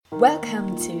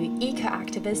Welcome to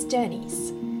Eco-Activist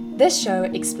Journeys. This show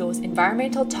explores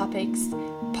environmental topics,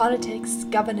 politics,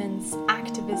 governance,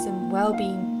 activism,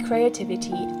 well-being,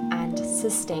 creativity, and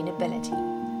sustainability.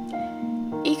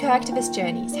 Eco-Activist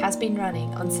Journeys has been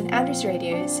running on St Andrews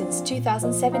Radio since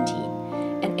 2017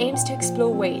 and aims to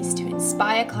explore ways to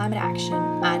inspire climate action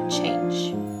and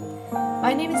change.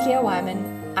 My name is Leah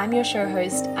Wyman, I'm your show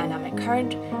host, and I'm a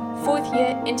current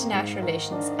fourth-year International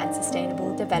Relations and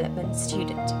Sustainable Development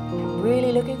student. I'm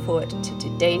really looking forward to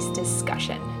today's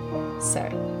discussion. So,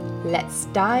 let's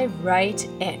dive right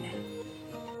in.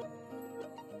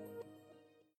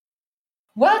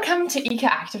 Welcome to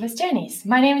Eco-Activist Journeys.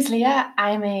 My name is Leah.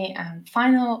 I'm a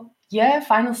final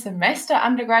semester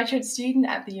undergraduate student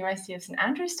at the University of St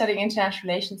Andrews studying International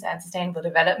Relations and Sustainable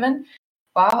Development.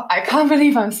 Wow, I can't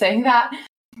believe I'm saying that.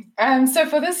 So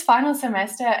for this final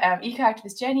semester,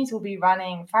 Eco-Activist Journeys will be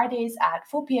running Fridays at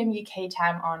 4 p.m. UK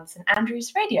time on St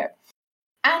Andrews Radio.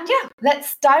 And yeah,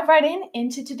 let's dive right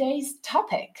into today's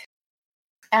topic.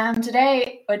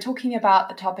 Today, we're talking about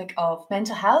the topic of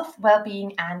mental health,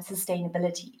 well-being, and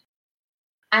sustainability.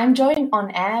 I'm joined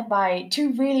on air by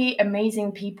two really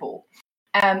amazing people.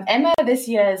 Emma, this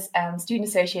year's Student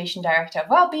Association Director of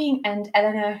Wellbeing, and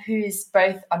Eleanor, who's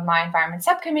both on my Environment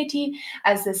Subcommittee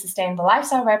as the Sustainable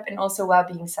Lifestyle Rep and also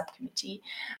Wellbeing Subcommittee.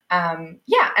 And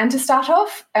to start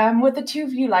off, would the two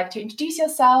of you like to introduce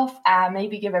yourself,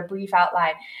 maybe give a brief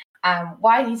outline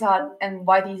why these are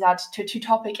two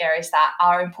topic areas that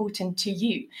are important to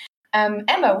you.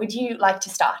 Emma, would you like to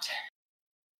start?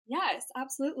 Yes,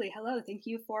 absolutely. Hello, thank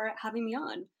you for having me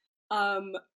on.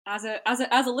 As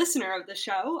a listener of the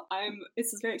show,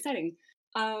 this is very exciting.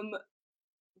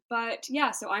 But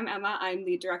yeah, so I'm Emma. I'm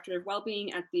the Director of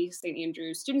Wellbeing at the St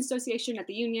Andrews Student Association at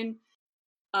the Union.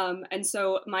 And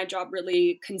so my job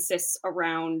really consists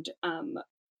around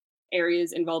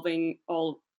areas involving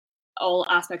all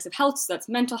aspects of health. So that's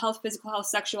mental health, physical health,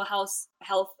 sexual health,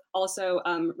 also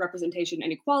representation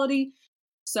and equality.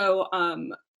 So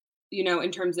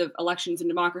in terms of elections and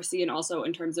democracy, and also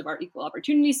in terms of our Equal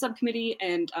Opportunity Subcommittee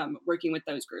and working with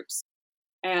those groups.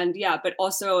 And yeah, but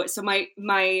also, so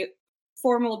my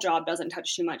formal job doesn't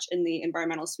touch too much in the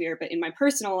environmental sphere, but in my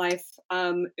personal life,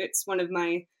 it's one of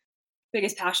my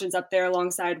biggest passions up there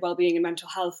alongside well-being and mental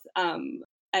health.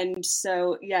 And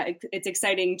so, yeah, it's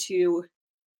exciting to,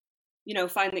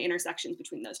 find the intersections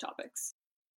between those topics.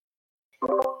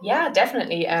 Yeah,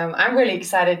 definitely. I'm really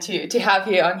excited to have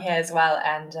you on here as well.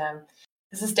 And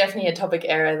this is definitely a topic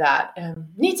area that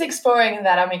needs exploring and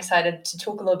that I'm excited to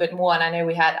talk a little bit more. And I know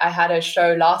I had a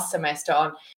show last semester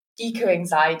on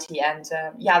eco-anxiety. And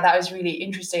that was really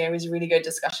interesting. It was a really good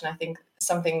discussion. I think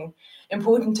something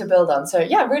important to build on. So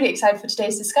yeah, really excited for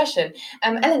today's discussion.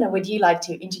 Eleanor, would you like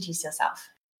to introduce yourself?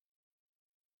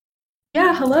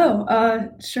 Yeah, hello.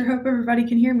 Sure hope everybody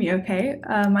can hear me okay.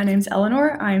 My name's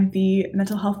Eleanor. I'm the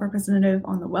mental health representative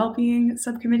on the Wellbeing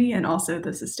Subcommittee and also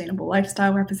the Sustainable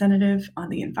Lifestyle representative on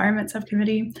the Environment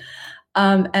Subcommittee.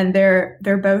 And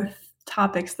they're both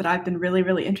topics that I've been really,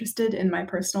 really interested in my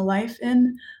personal life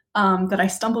in, that I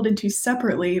stumbled into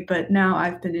separately, but now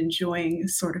I've been enjoying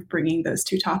sort of bringing those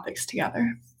two topics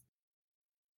together.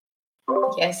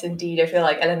 Yes, indeed. I feel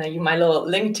like, Eleanor, my little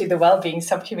link to the Wellbeing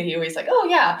Subcommittee always like, oh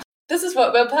yeah, this is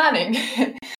what we're planning.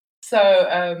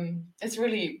 So it's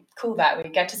really cool that we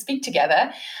get to speak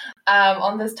together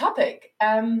on this topic.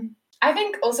 I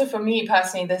think also for me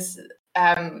personally, this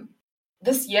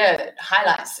year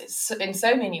highlights in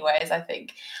so many ways, I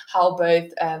think, how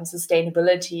both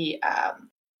sustainability,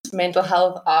 mental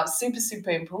health are super,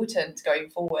 super important going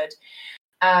forward.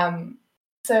 I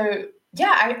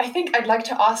think I'd like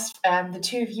to ask the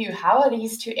two of you, how are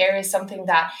these two areas something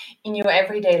that in your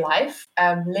everyday life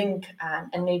link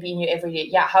and maybe in your everyday,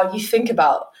 how you think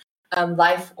about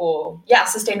life or,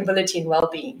 sustainability and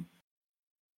well-being?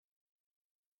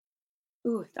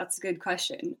 Ooh, that's a good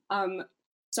question.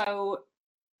 So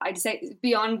I'd say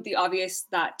beyond the obvious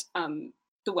that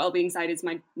the well-being side is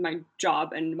my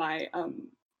job and my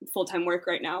full-time work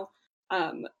right now.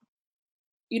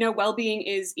 Well-being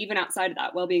is, even outside of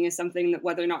that, well-being is something that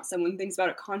whether or not someone thinks about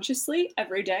it consciously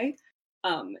every day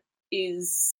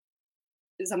is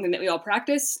something that we all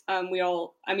practice.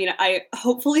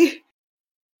 Hopefully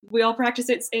we all practice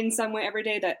it in some way every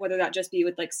day, that whether that just be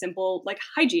with like simple like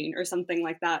hygiene or something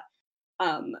like that.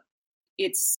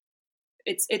 It's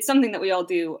something that we all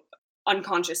do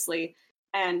unconsciously.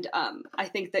 And I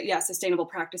think that, sustainable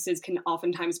practices can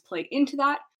oftentimes play into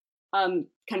that.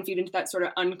 Can feed into that sort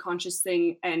of unconscious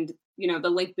thing, and the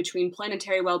link between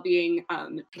planetary well-being,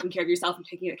 taking care of yourself and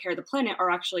taking care of the planet, are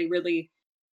actually really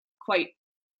quite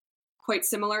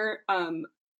similar.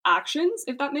 actions,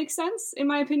 if that makes sense, in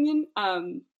my opinion.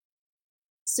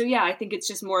 So yeah, I think it's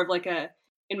just more of like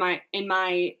in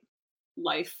my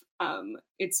life,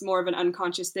 it's more of an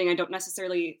unconscious thing. I don't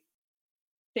necessarily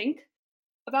think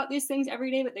about these things every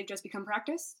day, but they've just become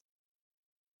practice.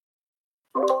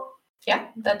 Yeah,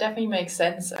 that definitely makes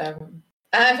sense. And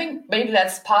I think maybe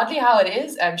that's partly how it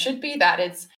is, should be that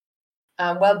it's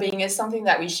well-being is something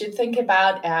that we should think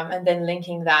about, and then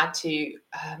linking that to,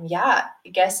 I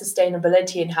guess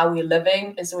sustainability and how we're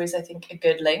living is always, I think, a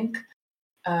good link.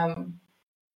 I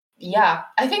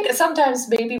think sometimes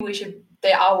maybe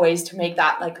there are ways to make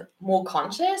that like more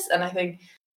conscious. And I think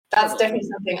that's definitely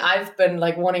something I've been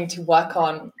like wanting to work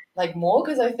on like more,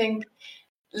 because I think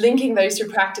linking those two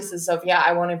practices of,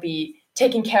 I want to be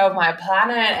taking care of my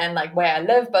planet and like where I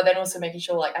live, but then also making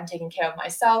sure like I'm taking care of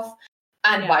myself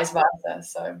and vice versa.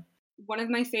 So one of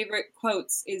my favorite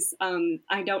quotes is,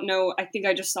 I don't know, I think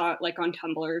I just saw it like on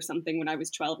Tumblr or something when I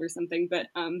was 12 or something, but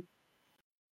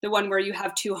the one where you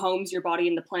have two homes, your body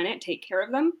and the planet, take care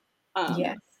of them.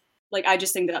 Yes. Like, I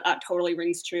just think that totally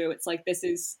rings true. It's like, this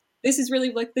is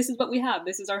really like, this is what we have.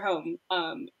 This is our home,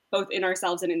 both in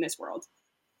ourselves and in this world.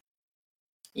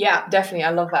 Yeah, definitely.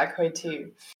 I love that quote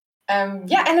too.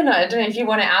 Eleanor, I don't know if you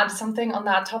want to add something on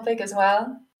that topic as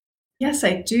well. Yes,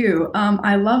 I do.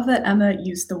 I love that Emma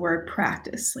used the word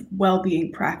practice, like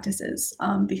well-being practices,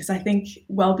 because I think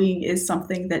well-being is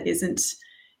something that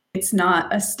it's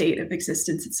not a state of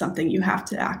existence. It's something you have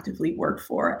to actively work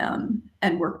for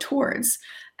and work towards.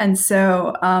 And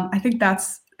so I think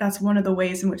that's one of the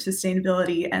ways in which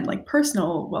sustainability and like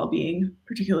personal well-being,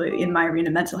 particularly in my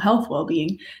arena, mental health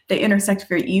well-being, they intersect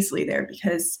very easily there.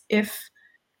 Because if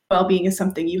well-being is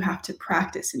something you have to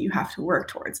practice and you have to work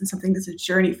towards, and something that's a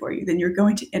journey for you, then you're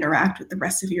going to interact with the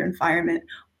rest of your environment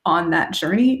on that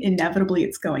journey. Inevitably,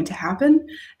 it's going to happen.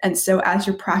 And so as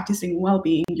you're practicing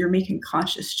well-being, you're making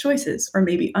conscious choices, or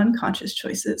maybe unconscious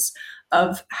choices,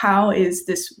 of how is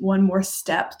this one more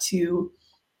step to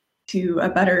a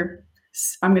better,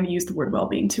 I'm going to use the word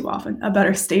well-being too often, a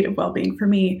better state of well-being for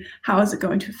me. How is it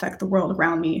going to affect the world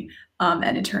around me?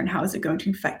 And in turn, how is it going to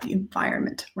affect the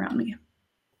environment around me?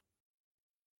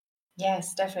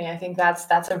 Yes, definitely. I think that's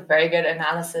a very good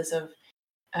analysis of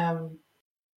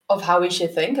how we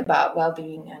should think about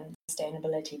well-being and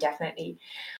sustainability. Definitely.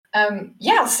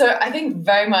 So I think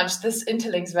very much this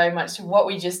interlinks very much to what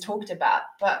we just talked about.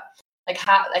 But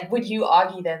would you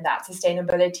argue then that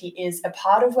sustainability is a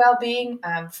part of well-being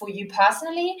for you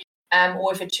personally,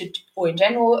 or if it should, or in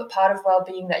general, a part of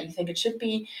well-being that you think it should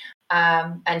be?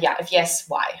 If yes,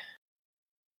 why?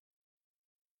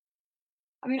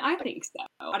 I mean, I think so.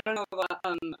 I don't know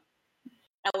about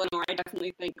Eleanor. I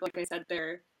definitely think, like I said,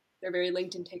 they're very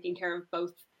linked in taking care of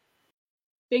both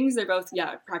things. They're both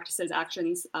practices,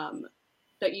 actions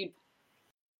that you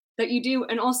do,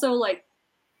 and also like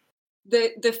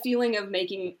the feeling of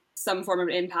making some form of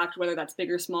impact, whether that's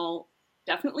big or small,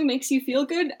 definitely makes you feel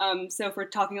good. So if we're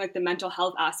talking like the mental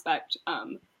health aspect,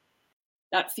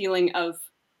 that feeling of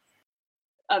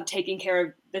taking care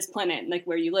of this planet, like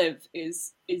where you live,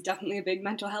 is definitely a big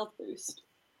mental health boost.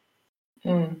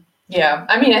 Yeah,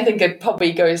 I mean, I think it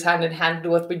probably goes hand in hand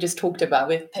with what we just talked about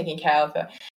with taking care of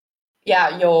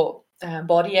your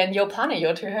body and your planet,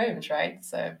 your two homes, right?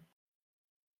 So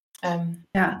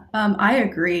I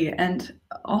agree. And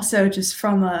also just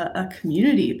from a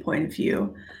community point of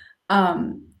view,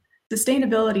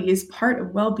 sustainability is part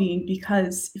of well-being,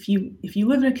 because if you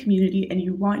live in a community and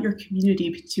you want your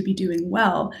community to be doing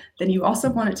well, then you also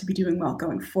want it to be doing well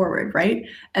going forward, right?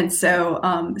 And so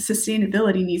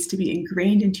sustainability needs to be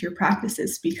ingrained into your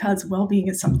practices, because well-being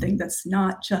is something that's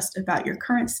not just about your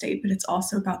current state, but it's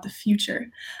also about the future.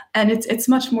 And it's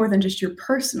much more than just your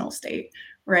personal state,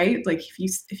 right? Like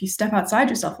if you step outside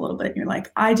yourself a little bit and you're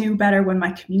like, I do better when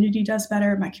my community does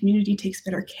better, my community takes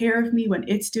better care of me when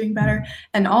it's doing better.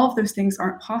 And all of those things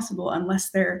aren't possible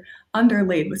unless they're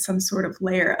underlaid with some sort of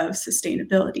layer of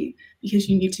sustainability, because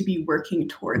you need to be working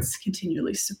towards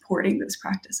continually supporting those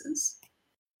practices.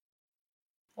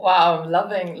 Wow, I'm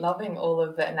loving all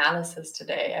of the analysis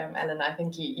today, Ellen. I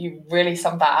think you really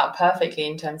summed that up perfectly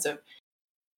in terms of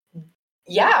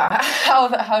how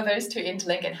those two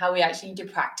interlink and how we actually need to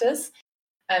practice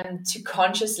and to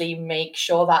consciously make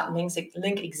sure that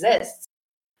link exists.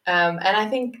 And I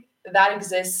think that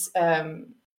exists.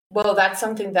 That's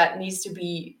something that needs to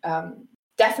be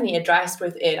definitely addressed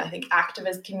within, I think,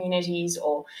 activist communities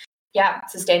or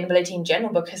sustainability in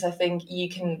general, because I think you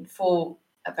can fall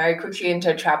very quickly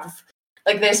into a trap of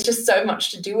like there's just so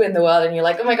much to do in the world and you're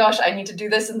like, oh my gosh, I need to do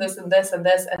this and this and this and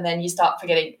this, and then you start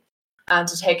forgetting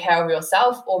to take care of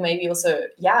yourself, or maybe also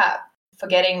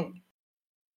forgetting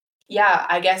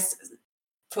I guess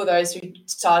for those who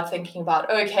start thinking about,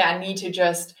 okay, I need to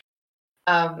just,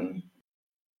 I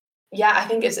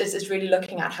think it's really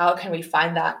looking at how can we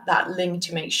find that link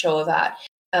to make sure that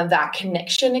that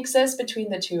connection exists between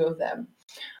the two of them.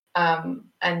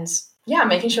 And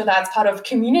making sure that's part of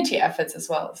community efforts as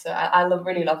well. So I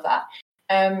really love that.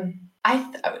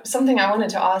 Something I wanted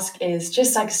to ask is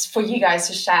just like for you guys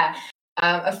to share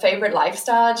a favorite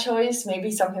lifestyle choice,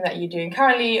 maybe something that you're doing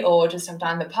currently or just have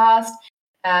done in the past,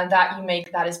 and that you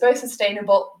make that is both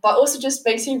sustainable but also just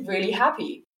makes you really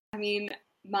happy. I mean,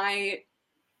 the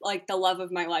love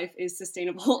of my life is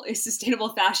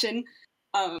sustainable fashion.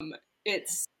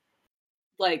 It's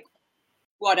like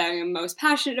what I am most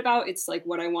passionate about. It's like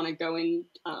what I want to go in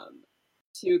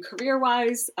to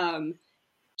career-wise.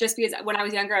 Just because when I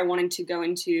was younger, I wanted to go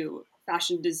into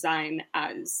fashion design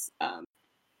as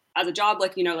a job,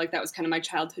 like that was kind of my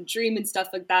childhood dream and stuff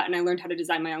like that. And I learned how to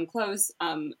design my own clothes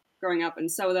growing up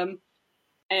and sew them.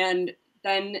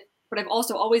 But I've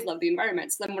also always loved the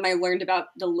environment. So then when I learned about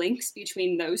the links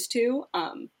between those two,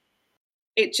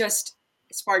 it just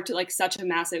sparked like such a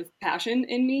massive passion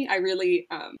in me. I really,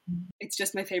 it's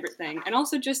just my favorite thing. And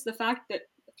also just the fact that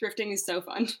thrifting is so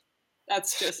fun.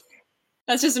 That's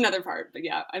just another part. But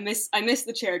yeah, I miss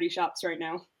the charity shops right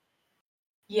now.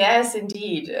 Yes,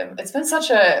 indeed. It's been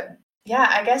such I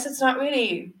guess it's not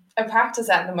really a practice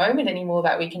at the moment anymore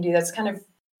that we can do. That's kind of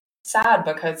sad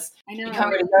because you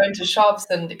can't really go into shops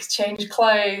and exchange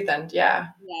clothes and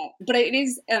but it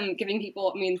is giving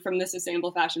people, I mean, from the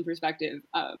sustainable fashion perspective,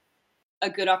 a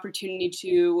good opportunity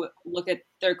to look at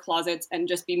their closets and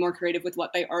just be more creative with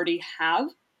what they already have.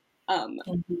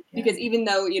 Because even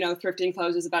though thrifting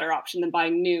clothes is a better option than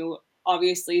buying new,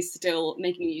 obviously still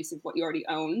making use of what you already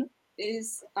own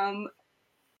is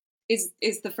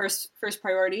the first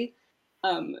priority.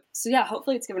 So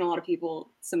hopefully it's given a lot of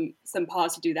people some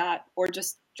pause to do that, or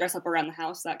just dress up around the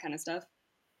house, that kind of stuff.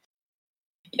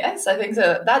 Yes, I think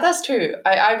so. That's true.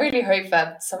 I really hope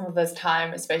that some of this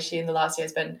time, especially in the last year,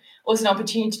 has been also an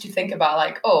opportunity to think about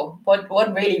like, oh, what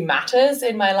really matters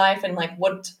in my life, and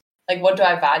what do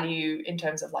I value in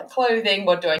terms of like clothing?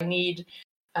 What do I need?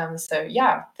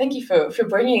 Thank you for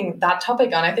bringing that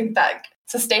topic on. I think that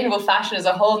sustainable fashion is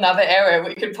a whole nother area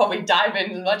we could probably dive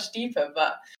in much deeper,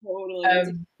 but totally.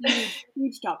 It's a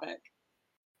huge topic.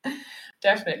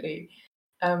 Definitely.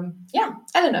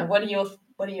 Eleanor, what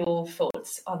are your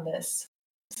thoughts on this?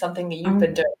 Something that you've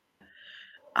been doing?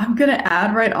 I'm going to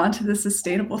add right onto the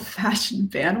sustainable fashion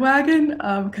bandwagon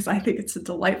because I think it's a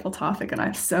delightful topic and I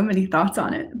have so many thoughts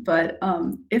on it. But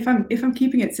if I'm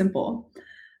keeping it simple,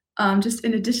 just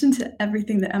in addition to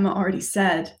everything that Emma already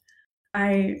said,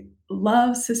 I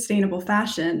love sustainable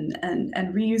fashion and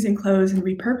reusing clothes and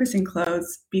repurposing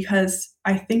clothes because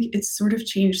I think it's sort of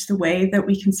changed the way that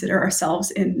we consider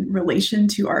ourselves in relation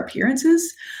to our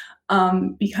appearances.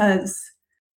 Because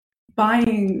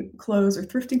buying clothes or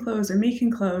thrifting clothes or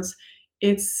making clothes,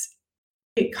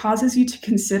 it causes you to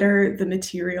consider the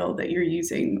material that you're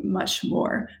using much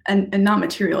more, and not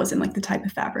material as in like the type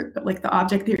of fabric, but like the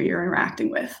object that you're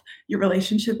interacting with. Your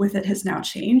relationship with it has now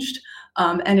changed,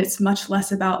 and it's much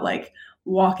less about like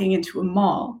walking into a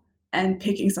mall and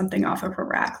picking something off of a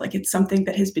rack. Like it's something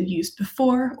that has been used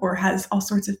before or has all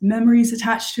sorts of memories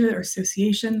attached to it or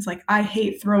associations. Like I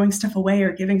hate throwing stuff away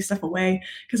or giving stuff away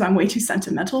because I'm way too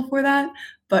sentimental for that.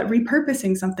 But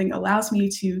repurposing something allows me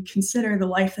to consider the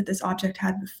life that this object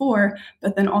had before,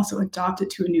 but then also adopt it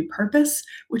to a new purpose,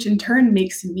 which in turn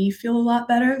makes me feel a lot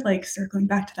better, like circling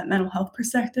back to that mental health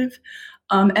perspective.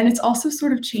 And it's also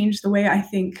sort of changed the way I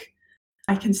think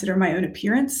I consider my own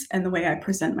appearance and the way I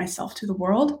present myself to the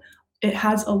world. It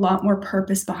has a lot more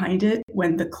purpose behind it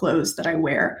when the clothes that I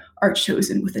wear are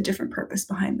chosen with a different purpose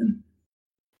behind them.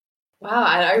 Wow,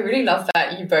 I really love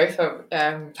that you both are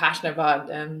passionate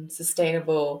about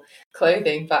sustainable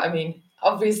clothing. But I mean,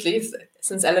 obviously,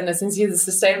 since you're the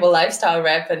sustainable lifestyle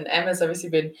rep, and Emma's obviously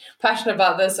been passionate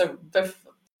about this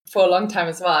for a long time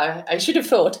as well. I should have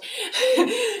thought.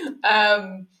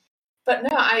 But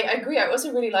no, I agree. I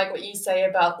also really like what you say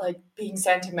about like being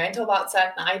sentimental about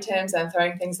certain items and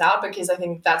throwing things out, because I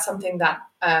think that's something that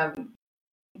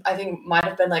I think might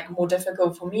have been like more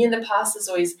difficult for me in the past. Is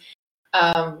always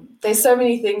there's so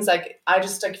many things like I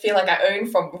just like feel like I own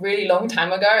from a really long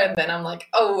time ago, and then I'm like,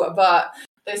 oh, but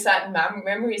there's certain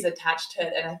memories attached to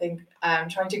it, and I think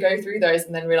trying to go through those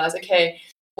and then realize, okay,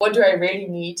 what do I really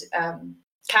need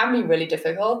can be really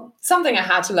difficult. Something I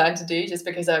had to learn to do just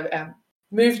because I've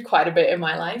moved quite a bit in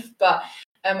my life, but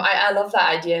I love that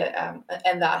idea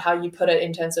and that how you put it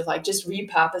in terms of like just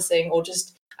repurposing, or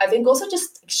just I think also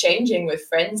just exchanging with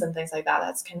friends and things like that.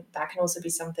 That can also be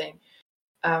something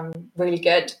really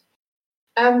good.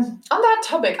 On that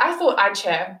topic, I thought I'd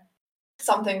share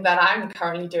something that I'm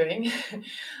currently doing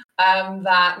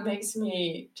that makes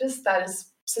me that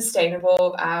is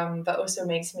sustainable, but also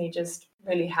makes me just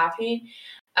really happy.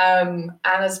 And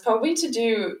it's probably to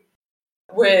do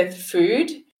with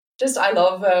food. Just I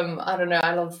love, I don't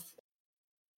know,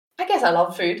 I guess I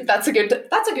love food. That's a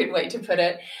good way to put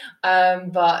it.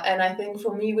 And I think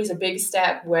for me it was a big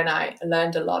step when I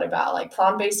learned a lot about like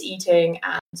plant-based eating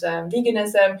and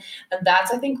veganism, and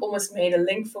that's I think almost made a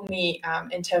link for me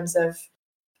in terms of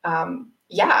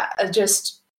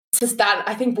just that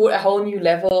I think brought a whole new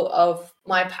level of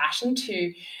my passion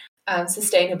to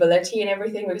sustainability and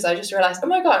everything, because I just realized, oh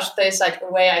my gosh, there's like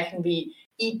a way I can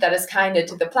eat that is kinder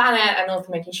to the planet and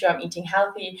also making sure I'm eating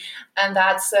healthy. And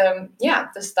that's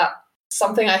just that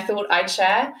something I thought I'd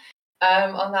share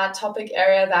on that topic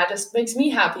area that just makes me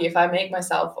happy if I make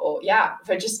myself, or if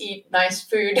I just eat nice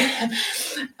food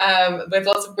with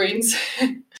lots of greens.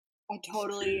 I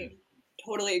totally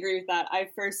agree with that. I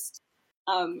first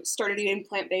started eating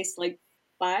plant-based like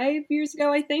 5 years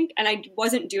ago, I think, and I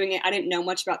wasn't doing it. I didn't know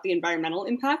much about the environmental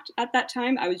impact at that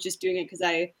time. I was just doing it because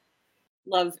I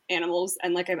love animals,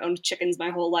 and like I've owned chickens my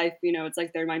whole life. You know, it's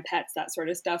like they're my pets, that sort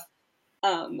of stuff.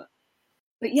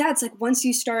 But yeah, it's like once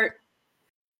you start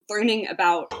learning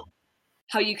about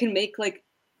how you can make like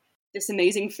this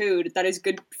amazing food that is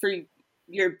good for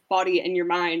your body and your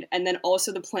mind, and then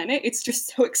also the planet, it's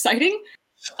just so exciting.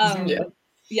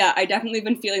 Yeah, I definitely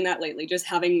been feeling that lately, just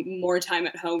having more time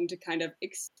at home to kind of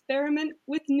experiment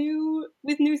with new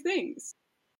things.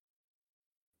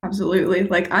 Absolutely.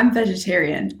 Like I'm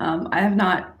vegetarian. I have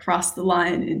not crossed the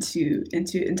line into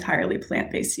entirely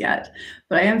plant-based yet,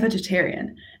 but I am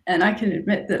vegetarian. And I can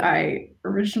admit that I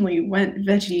originally went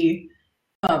veggie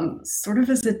sort of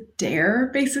as a dare,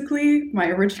 basically. My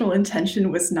original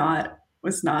intention was not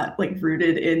like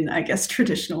rooted in, I guess,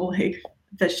 traditional like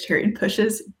vegetarian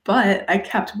pushes, but I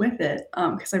kept with it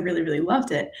because I really, really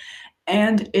loved it.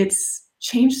 And it's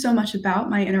changed so much about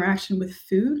my interaction with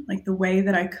food, like the way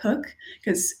that I cook,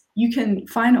 because you can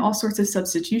find all sorts of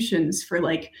substitutions for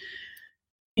like,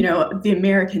 you know, the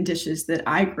American dishes that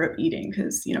I grew up eating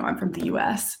because, you know, I'm from the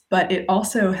US, but it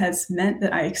also has meant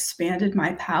that I expanded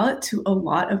my palate to a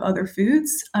lot of other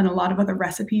foods and a lot of other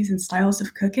recipes and styles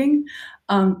of cooking,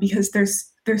 because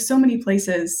there's so many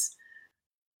places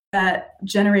that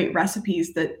generate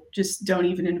recipes that just don't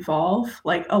even involve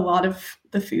like a lot of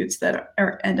the foods that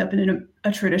end up in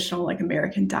a traditional like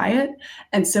American diet.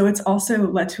 And so it's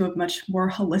also led to a much more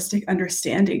holistic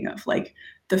understanding of like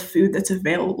the food that's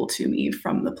available to me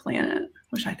from the planet,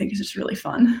 which I think is just really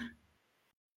fun.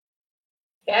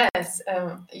 Yes,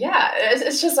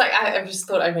 it's just like I just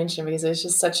thought I'd mention, because it's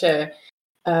just such a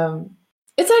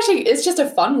it's just a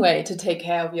fun way to take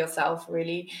care of yourself,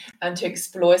 really, and to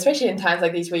explore, especially in times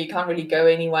like these where you can't really go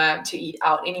anywhere to eat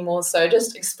out anymore. So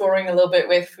just exploring a little bit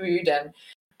with food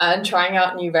and trying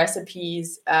out new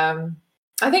recipes.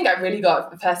 I think I really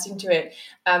got first into it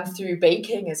through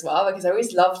baking as well, because I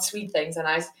always loved sweet things, and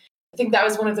I think that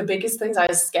was one of the biggest things I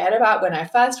was scared about when I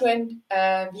first went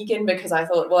vegan, because I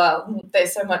thought, well,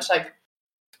 there's so much like,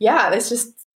 there's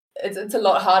just it's a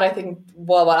lot hard, I think.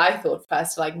 Well, what I thought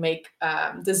first, to like make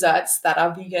desserts that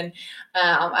are vegan,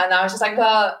 and I was just like,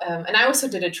 well, and I also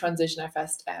did a transition. I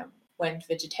first went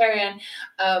vegetarian,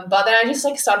 but then I just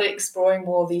like started exploring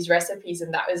more of these recipes,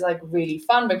 and that was like really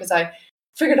fun, because I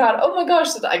figured out, oh my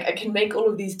gosh, that I can make all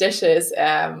of these dishes,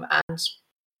 and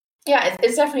yeah,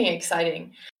 it's definitely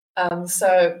exciting.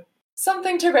 So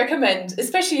something to recommend,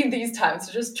 especially in these times,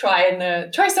 to just try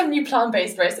some new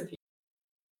plant-based recipes.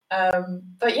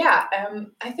 But yeah,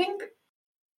 I think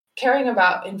caring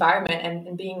about environment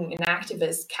and being an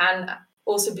activist can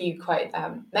also be quite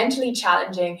mentally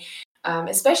challenging,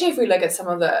 especially if we look at some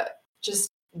of the just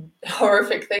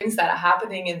horrific things that are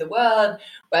happening in the world,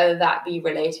 whether that be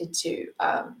related to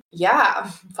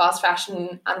fast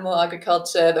fashion, animal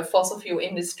agriculture, the fossil fuel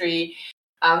industry.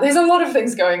 There's a lot of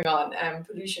things going on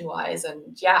pollution wise,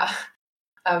 and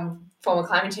from a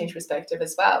climate change perspective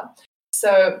as well.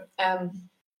 So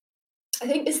I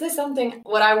think, is this something,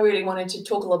 what I really wanted to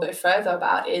talk a little bit further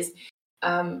about is,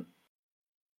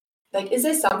 is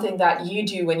this something that you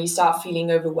do when you start feeling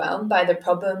overwhelmed by the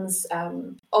problems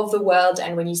of the world,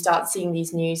 and when you start seeing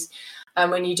these news,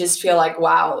 when you just feel like,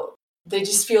 wow, they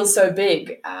just feel so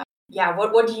big?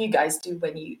 What do you guys do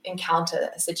when you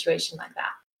encounter a situation like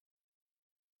that?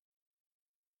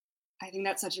 I think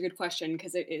that's such a good question,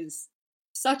 because it is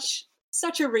such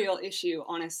a real issue,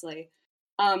 honestly.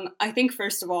 I think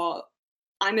first of all,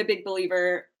 I'm a big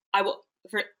believer. I will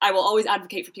always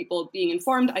advocate for people being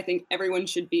informed. I think everyone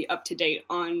should be up to date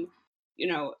on, you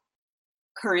know,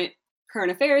 current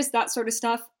current affairs, that sort of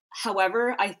stuff.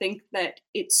 However, I think that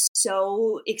it's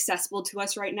so accessible to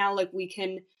us right now. Like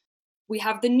we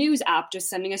have the news app just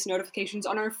sending us notifications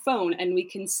on our phone, and we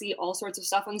can see all sorts of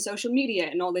stuff on social media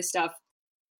and all this stuff.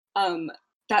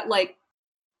 That like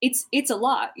it's a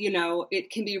lot, you know. It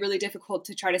can be really difficult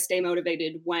to try to stay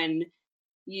motivated when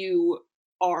you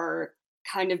are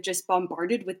kind of just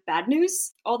bombarded with bad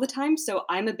news all the time. So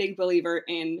I'm a big believer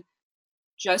in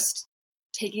just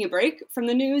taking a break from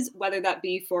the news, whether that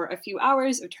be for a few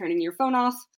hours of turning your phone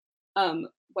off,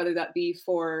 whether that be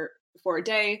for a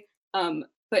day.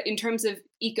 But in terms of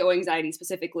eco-anxiety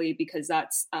specifically, because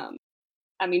that's,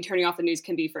 I mean, turning off the news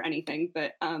can be for anything,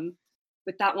 but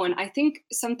with that one, I think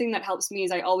something that helps me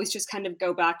is I always just kind of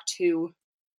go back to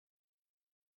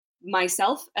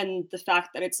myself and the fact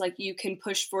that it's like you can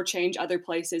push for change other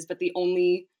places, but the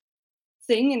only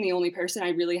thing and the only person I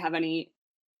really have any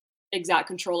exact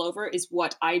control over is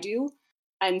what I do.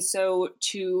 And so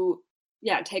to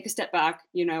take a step back,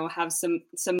 you know, have some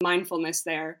mindfulness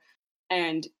there,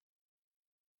 and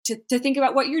to think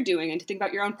about what you're doing and to think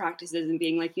about your own practices and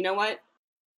being like, you know what,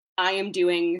 I am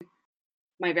doing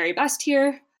my very best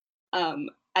here.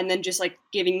 And then just like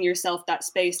giving yourself that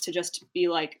space to just be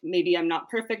like, maybe I'm not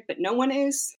perfect, but no one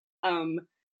is. And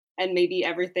maybe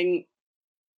everything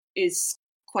is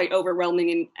quite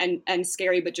overwhelming and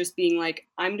scary, but just being like,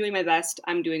 I'm doing my best,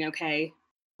 I'm doing okay,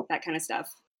 that kind of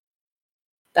stuff.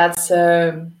 That's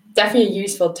definitely a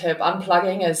useful tip.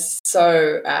 Unplugging is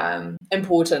so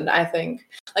important, I think.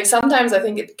 Like sometimes I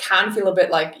think it can feel a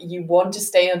bit like you want to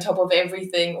stay on top of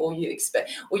everything, or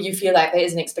you feel like there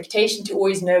is an expectation to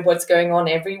always know what's going on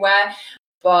everywhere.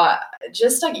 But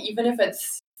just like, even if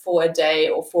it's for a day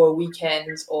or for a weekend,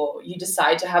 or you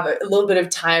decide to have a little bit of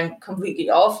time completely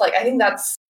off, like I think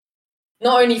that's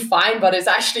not only fine, but it's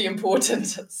actually important.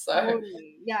 So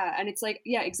totally. Yeah, and it's like,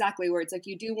 yeah, exactly, where it's like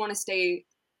you do want to stay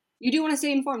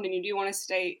informed and you do want to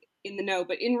stay in the know,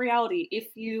 but in reality,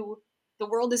 the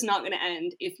world is not going to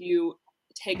end if you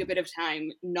take a bit of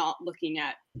time not looking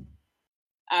at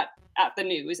the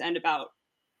news and about,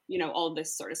 you know, all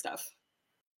this sort of stuff.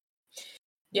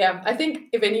 Yeah, I think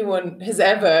if anyone has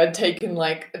ever taken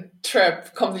like a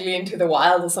trip completely into the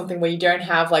wild or something where you don't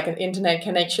have like an internet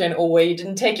connection, or where you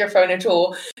didn't take your phone at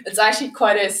all, it's actually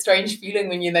quite a strange feeling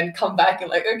when you then come back and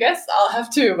like, I guess I'll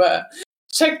have to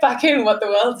check back in what the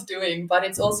world's doing. But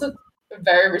it's also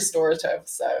very restorative.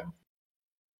 So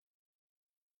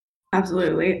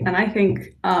absolutely. And I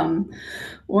think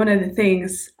one of the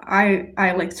things I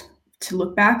like to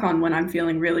look back on when I'm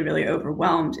feeling really, really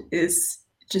overwhelmed is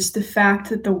just the fact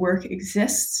that the work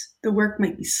exists. The work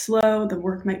might be slow, the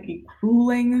work might be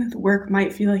grueling, the work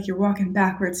might feel like you're walking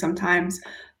backwards sometimes,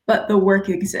 but the work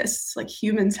exists. Like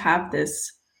humans have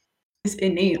this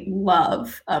innate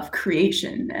love of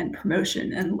creation and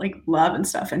promotion and like love and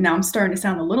stuff. And now I'm starting to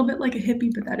sound a little bit like a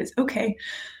hippie, but that is okay.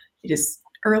 It is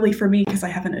early for me because I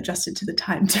haven't adjusted to the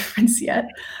time difference yet.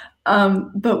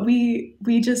 But we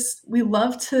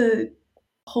love to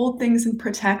hold things and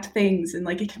protect things, and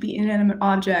like it can be inanimate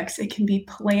objects, it can be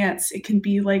plants, it can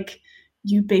be like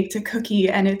you baked a cookie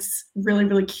and it's really,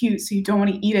 really cute, so you don't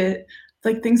want to eat it,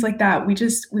 like things like that. We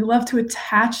love to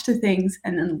attach to things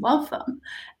and then love them.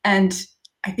 And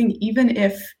I think even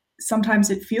if sometimes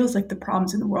it feels like the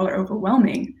problems in the world are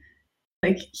overwhelming,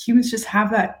 like humans just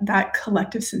have that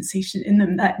collective sensation in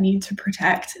them, that need to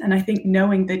protect. And I think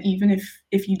knowing that even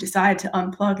if you decide to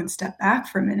unplug and step back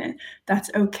for a minute,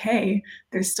 that's okay.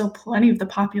 There's still plenty of the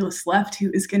populace left who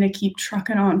is going to keep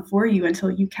trucking on for you until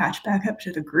you catch back up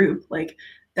to the group. Like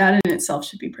that in itself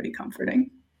should be pretty comforting.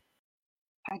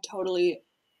 I totally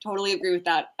agree with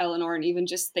that, Eleanor. And even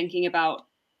just thinking about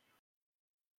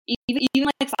even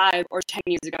like 5 or 10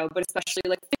 years ago, but especially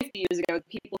like 50 years ago,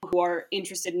 people who are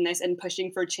interested in this and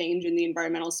pushing for change in the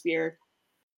environmental sphere,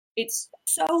 there's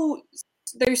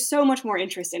so much more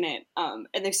interest in it, and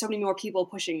there's so many more people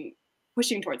pushing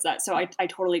towards that. So I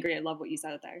totally agree. I love what you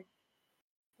said there.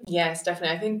 Yes,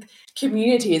 definitely. I think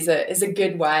community is a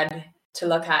good word to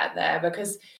look at there,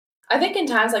 because I think in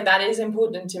times like that it is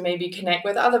important to maybe connect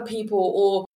with other people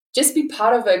or just be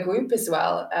part of a group as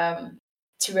well,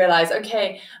 to realize,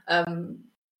 okay,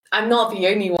 I'm not the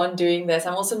only one doing this.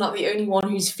 I'm also not the only one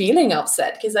who's feeling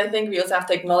upset, because I think we also have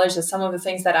to acknowledge that some of the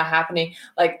things that are happening,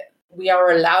 like we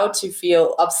are allowed to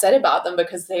feel upset about them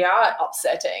because they are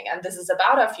upsetting and this is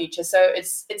about our future. So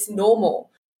it's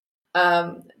normal.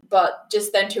 But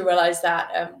just then to realize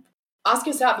that, ask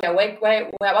yourself, where,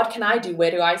 what can I do?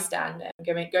 Where do I stand?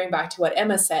 And going back to what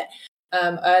Emma said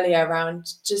earlier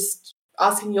around just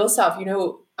asking yourself,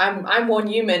 I'm one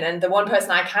human and the one person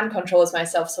I can control is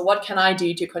myself. So what can I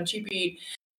do to contribute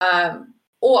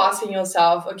or asking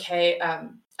yourself, okay,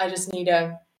 I just need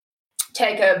to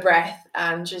take a breath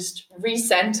and just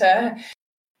recenter.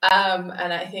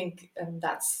 And I think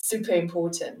that's super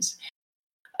important.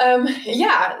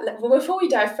 Before we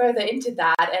dive further into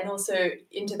that, and also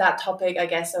into that topic, I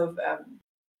guess, of a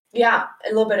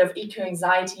little bit of eco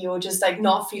anxiety, or just like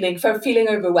not feeling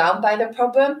overwhelmed by the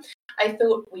problem, I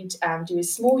thought we'd do a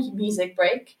small music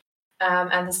break.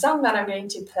 And the song that I'm going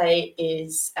to play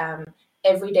is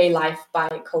Everyday Life by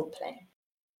Coldplay.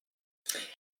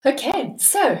 Okay,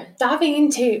 so diving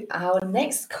into our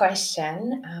next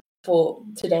question for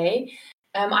today,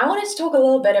 I wanted to talk a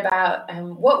little bit about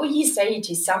what would you say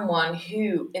to someone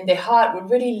who, in their heart, would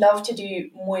really love to do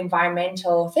more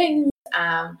environmental things,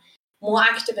 more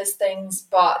activist things,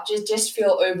 but just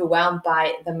feel overwhelmed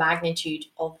by the magnitude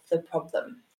of the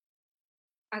problem?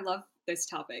 I love this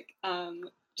topic,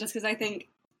 just because I think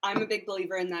I'm a big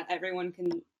believer in that everyone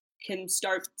can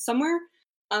start somewhere.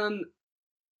 And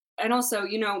also,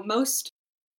 most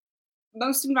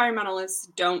environmentalists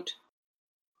don't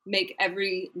make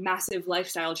every massive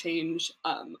lifestyle change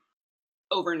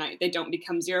overnight. They don't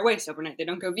become zero waste overnight. They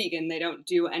don't go vegan. They don't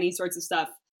do any sorts of stuff.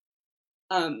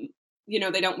 They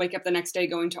don't wake up the next day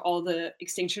going to all the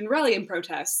Extinction Rebellion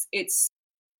protests.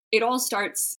 It all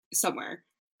starts somewhere.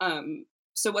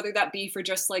 So whether that be for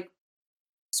just like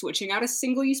switching out a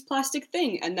single-use plastic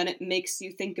thing, and then it makes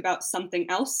you think about something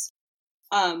else,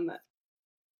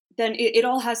 then it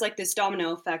all has like this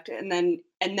domino effect, and then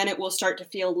it will start to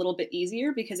feel a little bit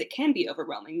easier, because it can be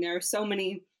overwhelming. There are so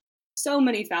many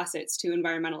facets to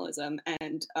environmentalism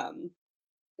and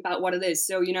about what it is.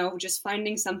 So, just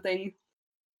finding something,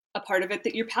 a part of it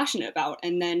that you're passionate about,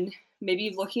 and then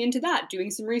maybe looking into that,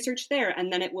 doing some research there,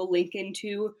 and then it will link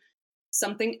into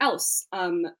something else.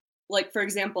 Like, for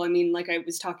example, I mean, like I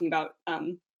was talking about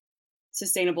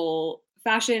sustainable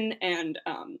fashion and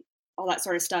all that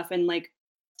sort of stuff. And like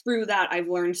through that, I've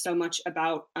learned so much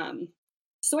about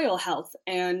soil health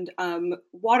and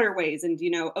waterways and,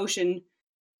 ocean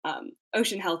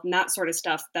health and that sort of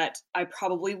stuff that I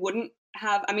probably wouldn't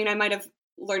have. I mean, I might have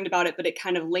learned about it, but it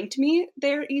kind of linked me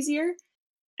there easier.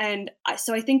 And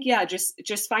so I think, yeah,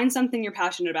 just find something you're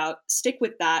passionate about, stick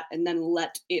with that, and then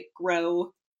let it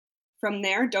grow from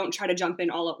there. Don't try to jump in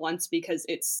all at once, because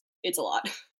it's a lot.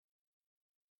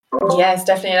 Yes,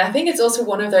 definitely. And I think it's also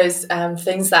one of those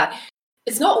things that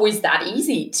it's not always that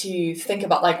easy to think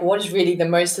about, like, what is really the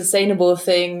most sustainable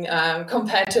thing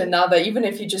compared to another. Even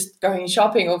if you're just going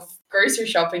shopping or grocery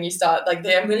shopping, you start, like,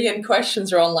 there are a million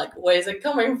questions around, like, where is it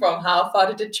coming from? How far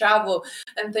did it travel?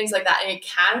 And things like that. And it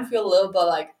can feel a little bit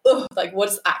like, ugh, like,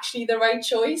 what's actually the right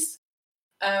choice?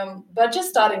 But just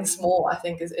starting small, I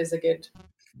think, is a good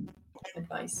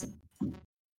advice.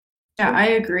 Yeah, I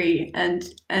agree.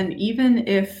 And even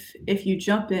if you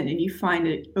jump in and you find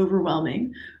it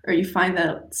overwhelming, or you find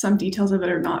that some details of it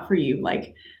are not for you,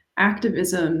 like,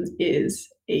 activism is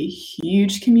a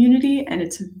huge community, and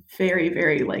it's a very,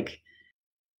 very like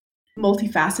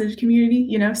multifaceted community.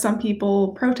 Some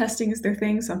people protesting is their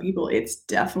thing. Some people it's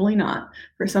definitely not.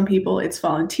 For some people it's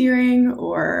volunteering,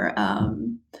 or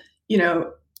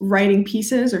writing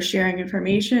pieces or sharing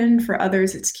information. For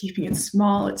others, it's keeping it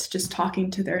small. It's just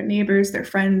talking to their neighbors, their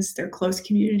friends, their close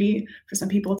community. For some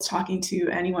people, it's talking to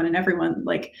anyone and everyone.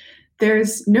 Like,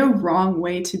 there's no wrong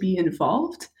way to be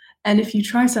involved. And if you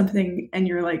try something and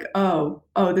you're like, oh,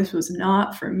 this was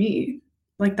not for me,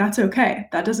 like, that's okay.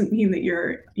 That doesn't mean that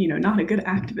you're, not a good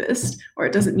activist, or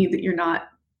it doesn't mean that you're not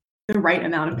the right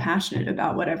amount of passionate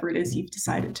about whatever it is you've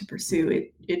decided to pursue.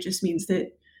 It just means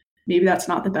that maybe that's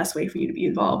not the best way for you to be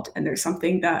involved, and there's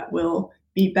something that will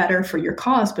be better for your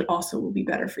cause, but also will be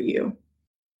better for you.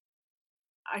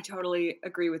 I totally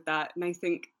agree with that. And I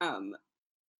think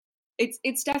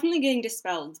it's definitely getting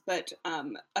dispelled, but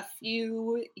a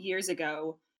few years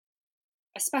ago,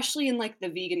 especially in like the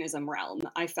veganism realm,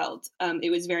 I felt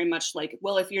it was very much like,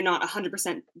 well, if you're not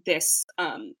 100% this,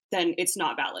 then it's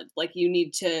not valid. Like, you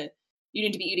need to be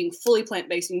eating fully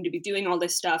plant-based, you need to be doing all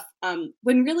this stuff.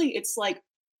 When really it's like,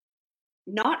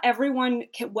 not everyone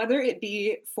can, whether it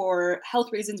be for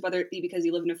health reasons, whether it be because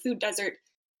you live in a food desert,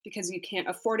 because you can't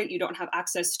afford it, you don't have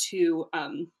access to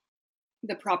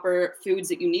the proper foods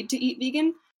that you need to eat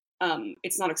vegan,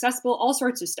 it's not accessible, all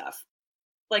sorts of stuff.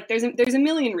 Like, there's a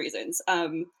million reasons.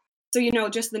 So,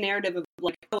 just the narrative of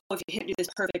like, oh, if you can't do this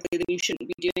perfectly, then you shouldn't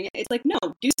be doing it. It's like, no,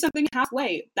 do something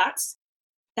halfway. That's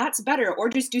better. Or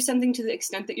just do something to the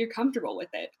extent that you're comfortable with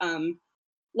it.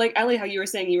 Like, Ellie, how you were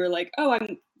saying, you were like, oh,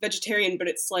 I'm vegetarian, but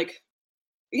it's like,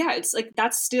 yeah, it's like,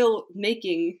 that's still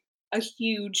making a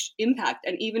huge impact.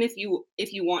 And even if you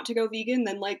want to go vegan,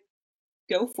 then like,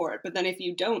 go for it. But then if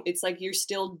you don't, it's like, you're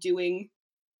still doing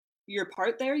your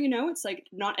part there, you know? It's like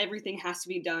not everything has to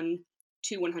be done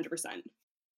to 100%.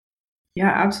 Yeah,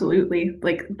 absolutely.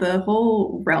 Like the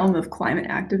whole realm of climate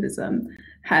activism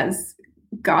has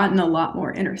gotten a lot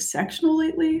more intersectional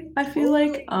lately, I feel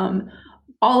like.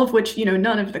 All of which,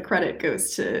 none of the credit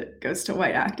goes to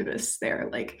white activists there.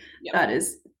 Like Yep.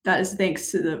 that is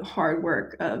thanks to the hard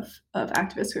work of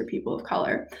activists who are people of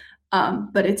color.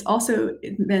 But it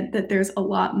meant that there's a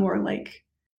lot more like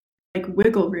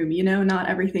wiggle room, not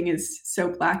everything is so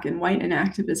black and white in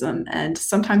activism, and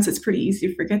sometimes it's pretty easy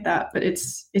to forget that, but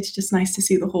it's just nice to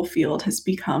see the whole field has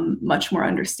become much more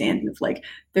understanding of like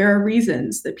there are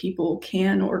reasons that people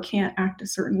can or can't act a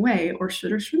certain way or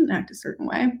should or shouldn't act a certain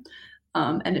way,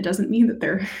 and it doesn't mean that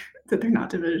they're that they're not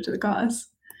devoted to the cause.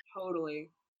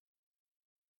 Totally.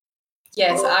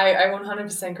 Yes, I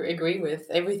 100% agree with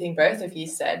everything both of you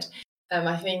said.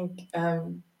 I think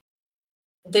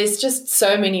there's just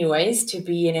so many ways to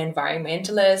be an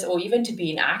environmentalist or even to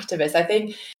be an activist. I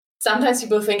think sometimes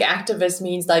people think activist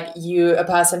means like you, a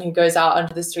person who goes out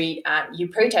onto the street and you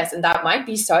protest, and that might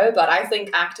be so, but I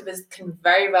think activists can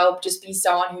very well just be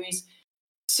someone who's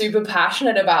super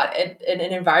passionate about an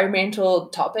environmental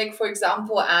topic, for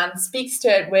example, and speaks to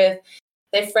it with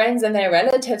their friends and their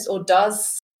relatives, or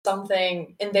does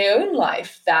something in their own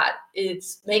life that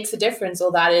makes a difference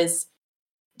or that is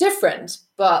different,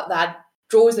 but that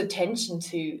draws attention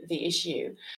to the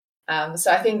issue. So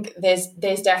I think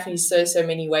there's definitely so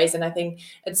many ways, and I think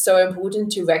it's so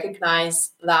important to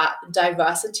recognize that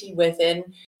diversity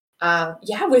within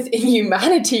within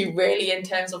humanity, really, in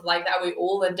terms of like that we're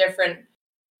all in different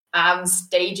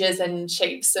stages and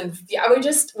shapes, and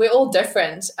we're all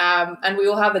different, and we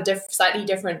all have a slightly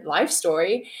different life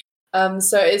story.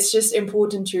 So it's just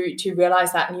important to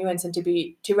realize that nuance, and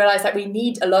to realize that we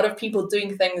need a lot of people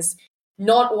doing things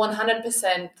not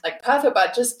 100% like perfect,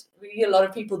 but just really a lot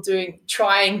of people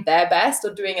trying their best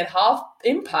or doing it half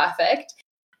imperfect,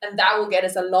 and that will get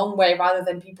us a long way, rather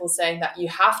than people saying that you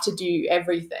have to do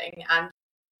everything. And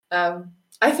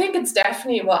I think it's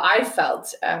definitely what I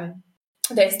felt.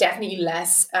 There's definitely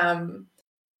less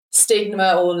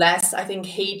stigma or less, I think,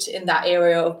 hate in that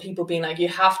area of people being like, you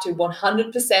have to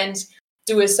 100%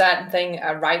 do a certain thing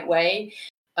a right way.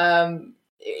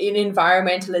 In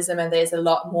environmentalism, and there's a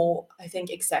lot more, I think,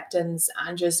 acceptance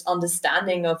and just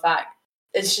understanding of that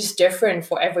it's just different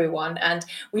for everyone, and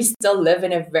we still live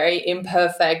in a very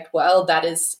imperfect world that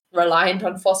is reliant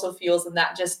on fossil fuels, and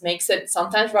that just makes it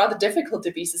sometimes rather difficult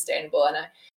to be sustainable. And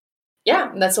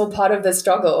that's all part of the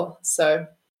struggle. So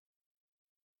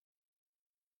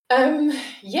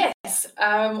yes.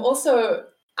 Also,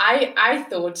 I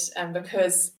thought,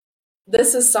 because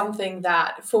this is something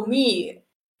that for me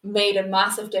made a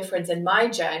massive difference in my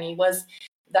journey, was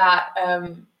that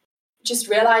just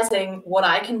realizing what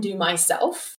I can do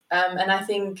myself. And I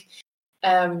think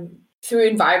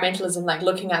through environmentalism, like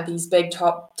looking at these big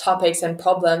topics and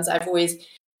problems, I've always,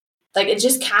 like, it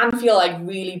just can feel like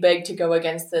really big to go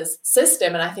against this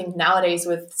system. And I think nowadays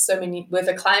with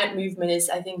the climate movement,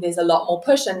 I think there's a lot more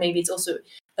push, and maybe it's also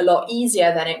a lot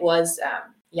easier than it was,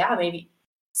 maybe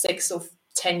 6 or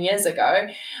 10 years ago,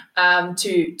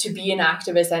 to be an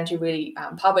activist and to really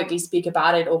publicly speak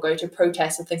about it or go to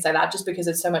protests and things like that, just because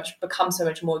it's become so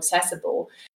much more accessible.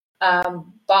 But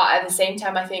at the same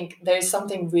time, I think there's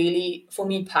something really, for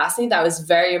me personally, that was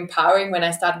very empowering when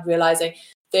I started realizing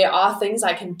there are things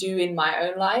I can do in my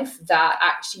own life that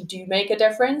actually do make a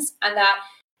difference, and that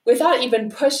without even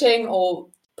forcing it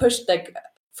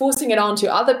on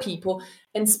to other people,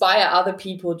 inspire other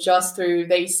people just through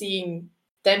seeing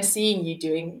you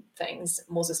doing things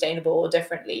more sustainable or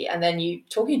differently, and then you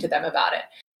talking to them about it.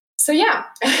 So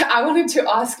I wanted to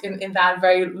ask in that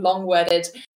very long-worded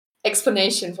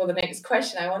explanation for the next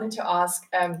question, I wanted to ask,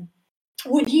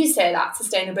 would you say that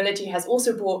sustainability has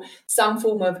also brought some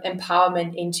form of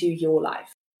empowerment into your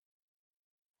life?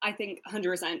 I think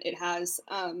 100% it has.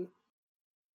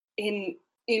 In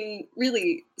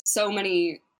really so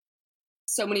many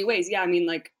ways. Yeah, I mean,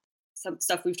 like some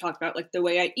stuff we've talked about, like the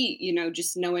way I eat,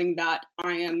 just knowing that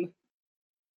I am,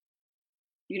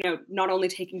 not only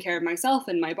taking care of myself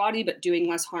and my body, but doing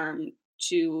less harm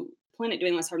to the planet,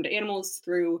 doing less harm to animals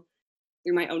through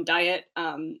my own diet.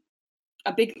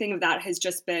 A big thing of that has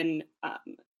just been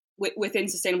within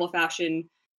sustainable fashion,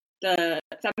 the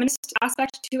feminist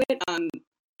aspect to it. I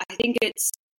think it's,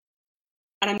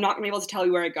 and I'm not going to be able to tell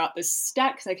you where I got this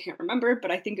stat because I can't remember, but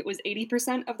I think it was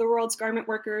 80% of the world's garment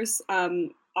workers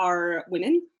are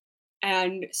women.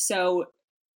 And so,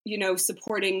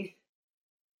 supporting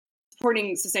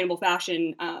sustainable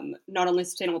fashion, not only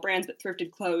sustainable brands, but thrifted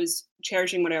clothes,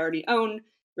 cherishing what I already own,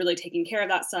 really taking care of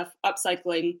that stuff,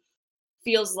 upcycling,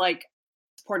 feels like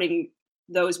supporting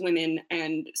those women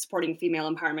and supporting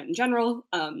female empowerment in general,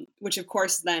 which of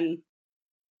course then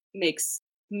makes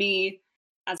me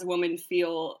as a woman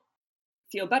feel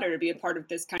better to be a part of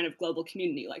this kind of global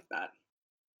community like that.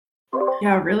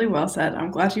 Yeah, really well said.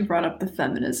 I'm glad you brought up the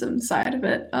feminism side of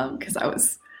it, because I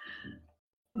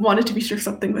wanted to be sure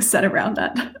something was said around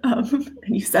that,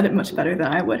 and you said it much better than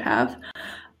I would have.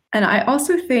 And I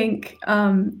also think,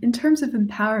 in terms of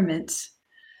empowerment,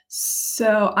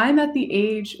 so I'm at the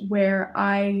age where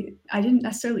I didn't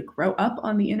necessarily grow up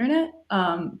on the internet,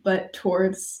 but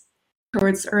towards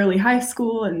early high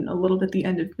school and a little bit the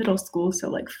end of middle school, so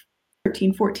like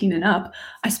 13, 14 and up,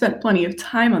 I spent plenty of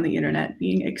time on the internet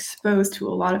being exposed to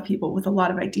a lot of people with a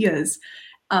lot of ideas.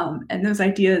 And those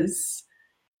ideas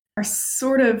are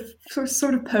sort of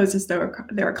posed as though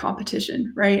they're a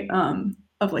competition, right?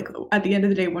 Of like, at the end of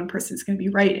the day, one person's going to be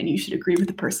right, and you should agree with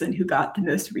the person who got the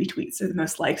most retweets or the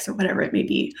most likes or whatever it may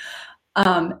be.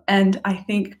 And I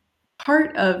think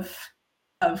part of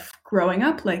growing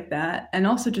up like that, and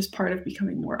also just part of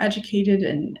becoming more educated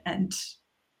and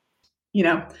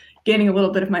gaining a little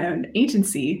bit of my own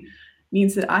agency,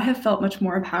 means that I have felt much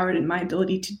more empowered in my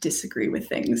ability to disagree with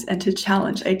things and to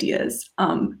challenge ideas,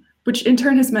 which in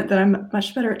turn has meant that I'm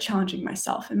much better at challenging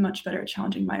myself and much better at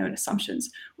challenging my own assumptions,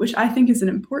 which I think is an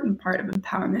important part of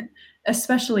empowerment,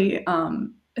 especially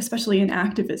in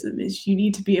activism. Is you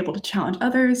need to be able to challenge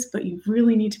others, but you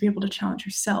really need to be able to challenge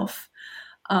yourself.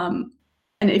 And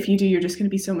if you do, you're just going to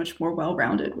be so much more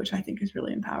well-rounded, which I think is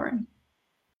really empowering.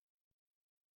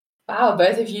 Wow,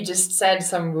 both of you just said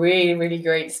some really, really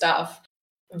great stuff.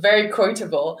 Very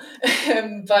quotable.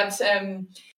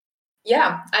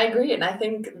 Yeah, I agree. And I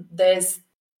think there's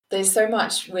so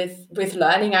much with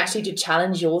learning actually to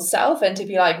challenge yourself and to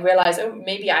be like, realize, oh,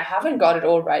 maybe I haven't got it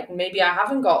all right. And maybe I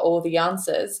haven't got all the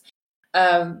answers.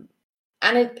 And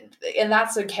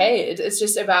that's okay. It's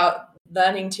just about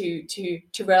learning to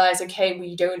realize, okay,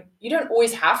 you don't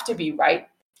always have to be right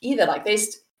either. Like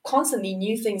there's constantly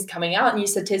new things coming out, new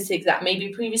statistics that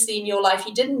maybe previously in your life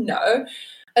you didn't know,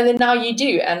 and then now you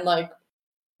do. And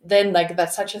then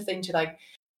that's such a thing to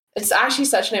it's actually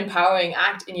such an empowering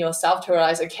act in yourself to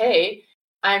realize, okay,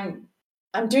 I'm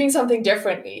doing something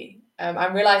differently.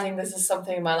 I'm realizing this is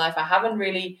something in my life I haven't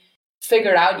really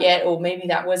figured out yet, or maybe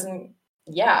that wasn't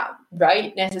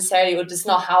right necessarily, or just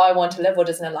not how I want to live, or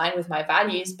doesn't align with my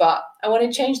values, but I want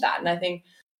to change that. And I think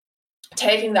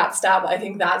taking that step, I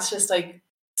think that's just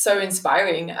so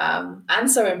inspiring, and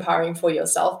so empowering for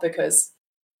yourself, because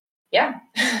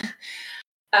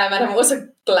and I'm also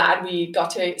glad we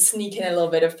got to sneak in a little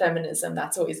bit of feminism.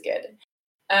 That's always good.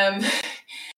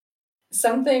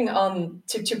 Something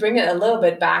to bring it a little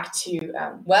bit back to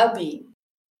well-being.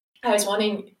 I was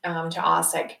wanting to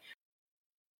ask,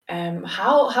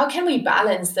 how can we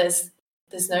balance this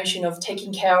notion of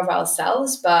taking care of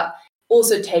ourselves, but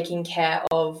also taking care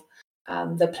of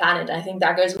the planet? I think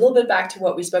that goes a little bit back to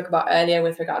what we spoke about earlier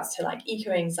with regards to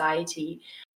eco-anxiety.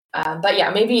 But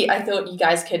yeah, maybe I thought you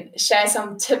guys could share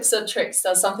some tips or tricks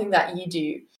or something that you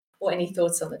do, or any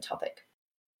thoughts on the topic.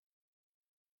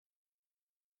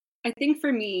 I think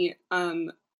for me,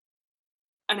 and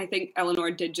I think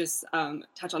Eleanor did just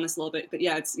touch on this a little bit, but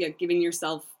it's giving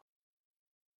yourself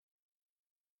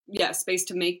space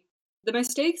to make the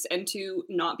mistakes and to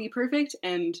not be perfect,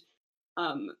 and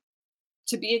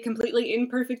to be a completely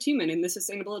imperfect human in the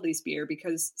sustainability sphere,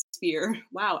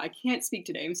 wow, I can't speak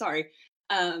today, I'm sorry.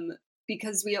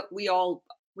 Because we all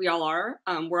are,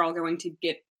 we're all going to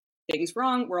get things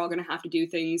wrong. We're all going to have to do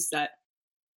things that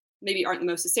maybe aren't the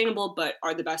most sustainable, but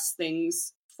are the best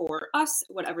things for us,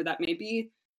 whatever that may be.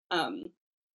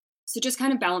 So just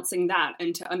kind of balancing that,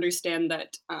 and to understand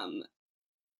that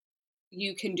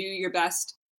you can do your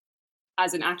best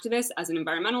as an activist, as an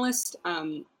environmentalist,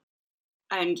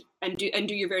 and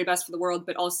do your very best for the world,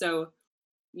 but also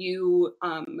you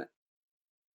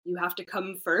have to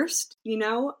come first,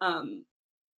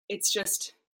 it's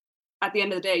just, at the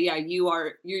end of the day,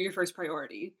 you're your first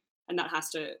priority, and that has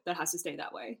to stay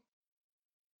that way.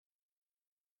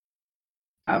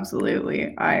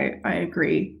 Absolutely. I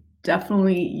agree.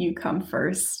 Definitely you come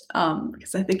first,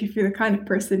 because I think if you're the kind of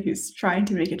person who's trying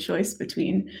to make a choice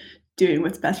between doing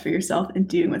what's best for yourself and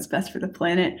doing what's best for the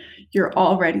planet, you're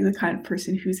already the kind of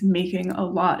person who's making a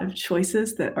lot of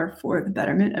choices that are for the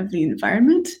betterment of the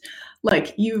environment.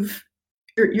 You're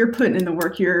putting in the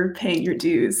work, you're paying your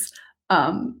dues,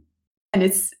 and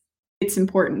it's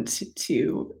important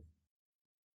to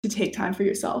take time for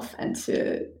yourself and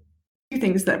to do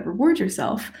things that reward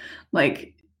yourself.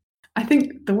 I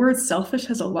think the word selfish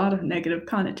has a lot of negative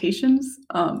connotations,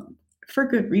 for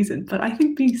good reason, but I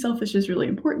think being selfish is really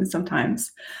important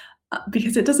sometimes.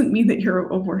 because it doesn't mean that you're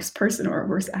a worse person or a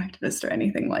worse activist or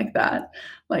anything like that.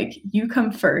 Like, you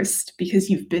come first because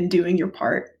you've been doing your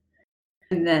part,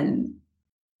 and then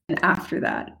after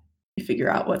that, you figure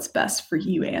out what's best for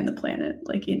you and the planet,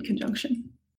 like in conjunction.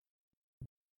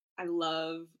 I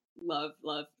love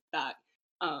that.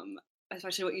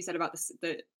 Especially what you said about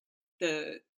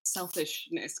the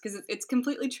selfishness, because it's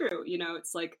completely true. You know,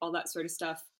 it's like all that sort of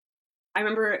stuff. I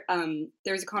remember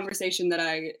there was a conversation that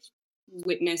I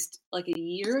witnessed like a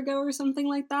year ago or something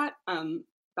like that.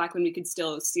 Back when we could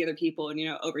still see other people and, you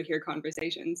know, overhear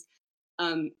conversations.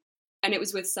 And it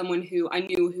was with someone who I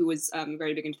knew who was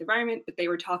very big into the environment, but they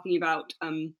were talking about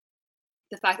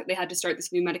the fact that they had to start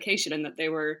this new medication and that they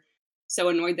were so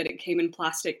annoyed that it came in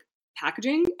plastic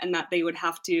packaging and that they would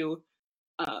have to,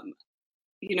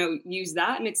 you know, use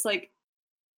that. And it's like,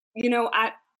 you know,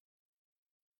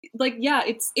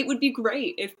 it would be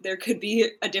great if there could be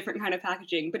a different kind of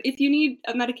packaging. But if you need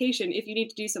a medication, if you need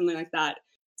to do something like that,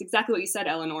 it's exactly what you said,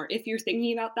 Eleanor. If you're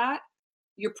thinking about that,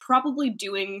 you're probably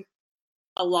doing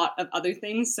a lot of other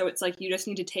things. So it's like you just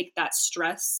need to take that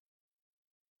stress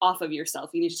off of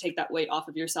yourself. You need to take that weight off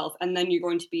of yourself. And then you're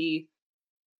going to be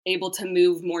able to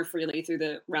move more freely through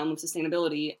the realm of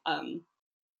sustainability.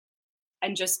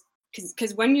 And just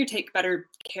because when you take better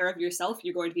care of yourself,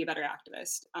 you're going to be a better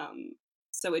activist.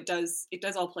 So it does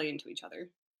all play into each other.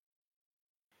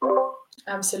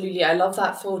 Absolutely. I love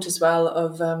that thought as well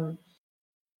of,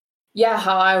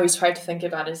 how I always try to think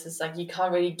about it is like you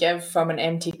can't really give from an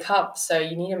empty cup. So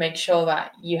you need to make sure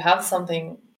that you have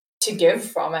something to give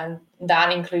from. And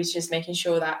that includes just making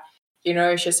sure that you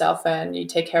nourish yourself and you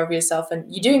take care of yourself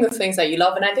and you're doing the things that you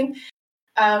love. And I think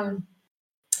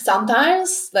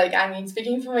sometimes,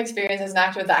 speaking from experience as an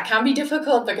activist, that can be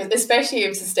difficult because especially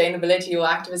if sustainability or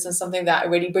activism is something that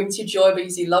really brings you joy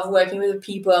because you love working with the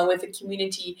people and with the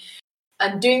community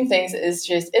and doing things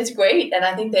it's great. And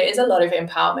I think there is a lot of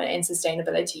empowerment in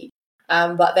sustainability.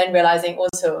 But then realizing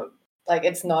also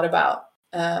it's not about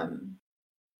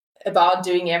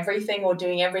doing everything or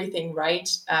doing everything right.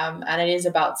 And it is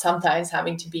about sometimes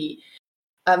having to be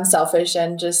selfish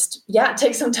and just,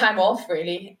 take some time off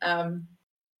really. And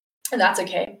that's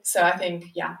okay. So I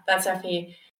think, that's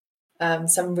definitely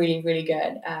some really, really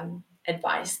good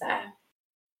advice there.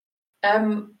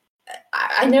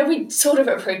 I know we're sort of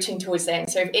approaching towards the end.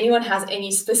 So if anyone has any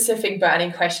specific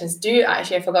burning questions,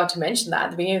 I forgot to mention that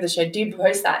at the beginning of the show, do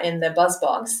post that in the buzz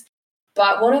box.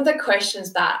 But one of the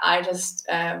questions that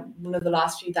one of the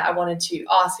last few that I wanted to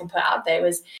ask and put out there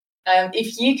was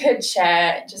if you could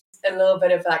share just a little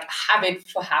bit of habit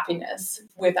for happiness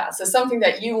with us. So something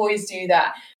that you always do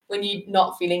that when you're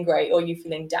not feeling great or you're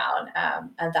feeling down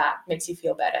and that makes you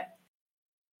feel better.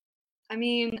 I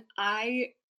mean,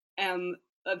 I am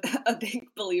a big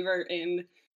believer in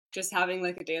just having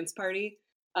a dance party.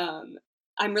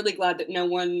 I'm really glad that no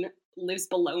one lives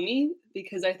below me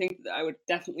because I think that I would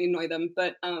definitely annoy them.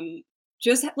 But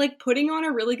just putting on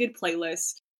a really good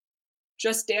playlist,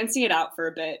 just dancing it out for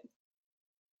a bit,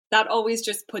 that always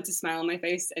just puts a smile on my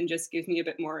face and just gives me a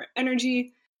bit more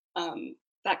energy,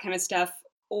 that kind of stuff.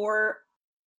 Or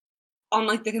on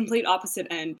the complete opposite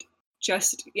end,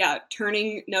 just,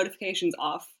 turning notifications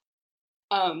off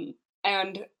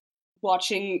and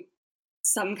watching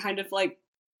some kind of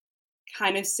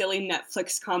silly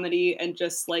Netflix comedy and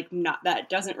just not that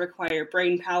doesn't require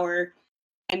brain power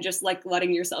and just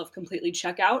letting yourself completely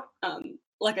check out.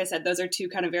 Like I said, those are two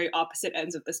kind of very opposite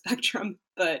ends of the spectrum,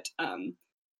 but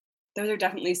those are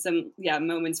definitely some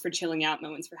moments for chilling out,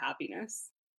 moments for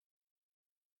happiness.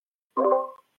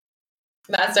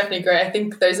 That's definitely great. I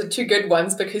think those are two good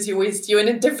ones because you're in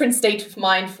a different state of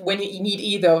mind when you need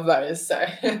either of those. So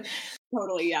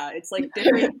totally, it's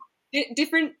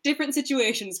different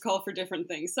situations call for different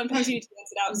things. Sometimes you need to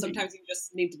dance it out. Sometimes you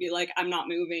just need to be I'm not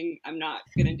moving. I'm not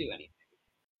gonna do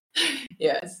anything.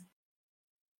 Yes.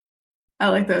 I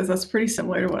like those. That's pretty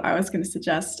similar to what I was going to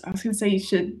suggest. I was going to say you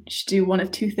should do one of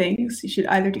two things. You should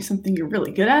either do something you're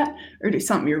really good at or do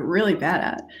something you're really bad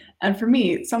at. And for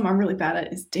me, something I'm really bad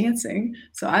at is dancing.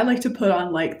 So I like to put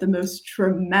on the most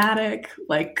dramatic,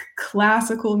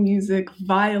 classical music,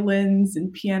 violins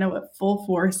and piano at full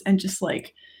force and just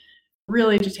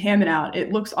really just ham it out.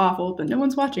 It looks awful, but no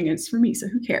one's watching it. It's for me, so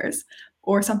who cares?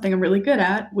 Or something I'm really good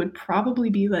at would probably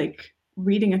be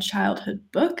reading a childhood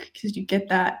book because you get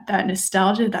that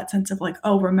nostalgia, that sense of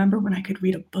oh, remember when I could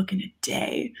read a book in a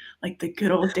day, the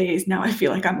good old days. Now I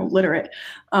feel like I'm illiterate.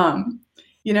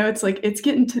 It's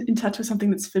getting in touch with something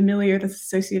that's familiar, that's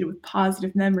associated with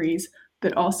positive memories,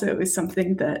 but also is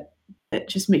something that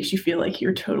just makes you feel like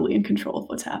you're totally in control of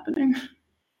what's happening.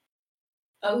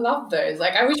 I love those.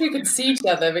 Like, I wish we could see each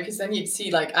other, because then you'd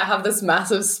see, like, I have this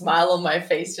massive smile on my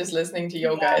face just listening to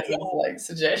your guys' like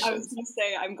suggestions. I was gonna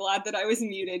say, I'm glad that I was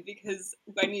muted, because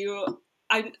when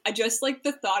I just like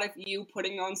the thought of you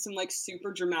putting on some like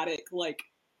super dramatic, like,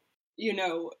 you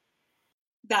know,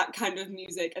 that kind of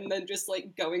music and then just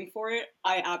like going for it.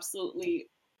 I absolutely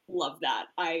love that.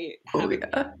 I have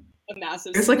a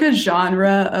massive. There's like a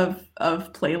genre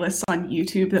of playlists on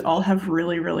YouTube that all have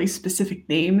really, really specific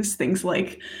names. Things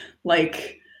like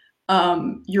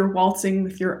you're waltzing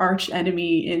with your arch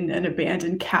enemy in an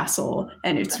abandoned castle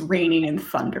and it's raining and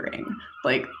thundering.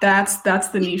 Like that's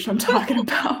the niche I'm talking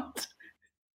about.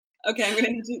 Okay, I'm gonna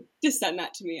need to send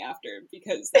that to me after,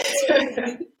 because that's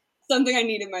something I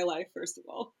need in my life, first of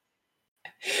all.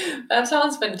 That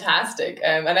sounds fantastic.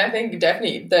 And I think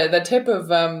definitely the tip of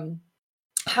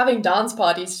having dance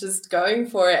parties, just going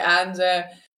for it and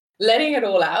letting it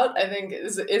all out, I think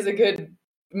is a good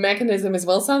mechanism as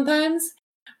well sometimes.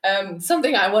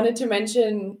 Something I wanted to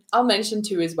mention, I'll mention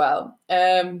too as well,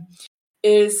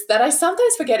 is that I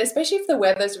sometimes forget, especially if the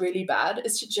weather's really bad,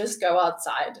 is to just go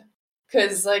outside.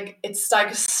 Because like it's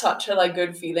like such a like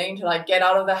good feeling to like get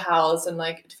out of the house, and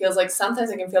like it feels like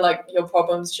sometimes it can feel like your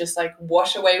problems just like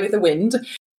wash away with the wind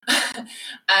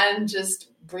and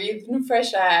just breathe in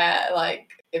fresh air. Like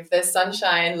if there's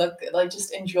sunshine, look, like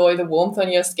just enjoy the warmth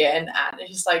on your skin, and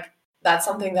it's just like that's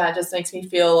something that just makes me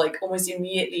feel like almost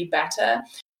immediately better,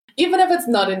 even if it's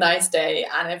not a nice day,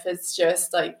 and if it's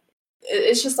just like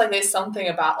it's just like there's something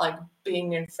about like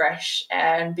being in fresh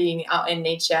air and being out in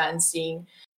nature and seeing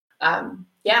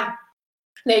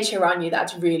nature around you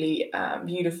that's really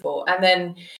beautiful. And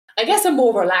then I guess a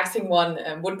more relaxing one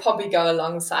would probably go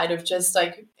alongside of just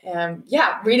like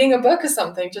reading a book or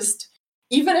something, just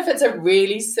even if it's a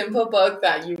really simple book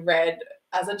that you read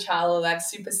as a child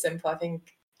that's super simple. I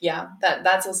think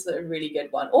that's also a really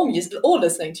good one, or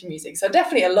listening to music. So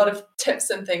definitely a lot of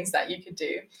tips and things that you could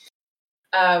do.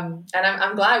 And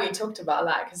I'm glad we talked about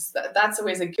that, because that's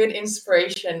always a good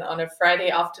inspiration on a Friday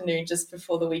afternoon just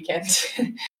before the weekend.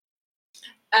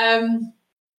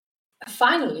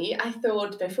 Finally, I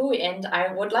thought before we end,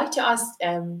 I would like to ask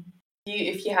you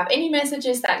if you have any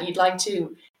messages that you'd like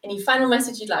to, any final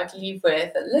message you'd like to leave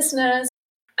with the listeners,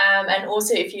 and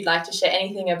also if you'd like to share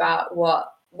anything about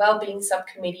what Wellbeing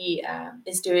Subcommittee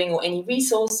is doing, or any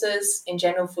resources in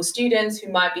general for students who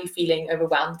might be feeling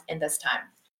overwhelmed in this time.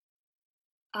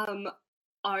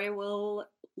 I will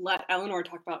let Eleanor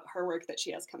talk about her work that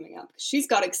she has coming up. She's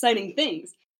got exciting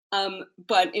things.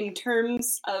 But in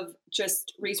terms of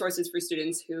just resources for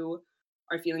students who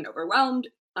are feeling overwhelmed,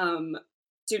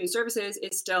 Student Services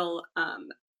is still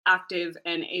active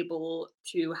and able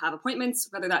to have appointments,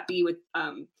 whether that be with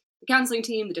the counseling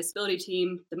team, the disability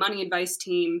team, the money advice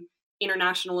team,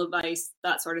 international advice,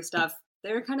 that sort of stuff.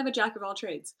 They're kind of a jack of all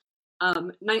trades.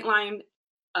 Nightline,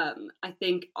 I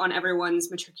think on everyone's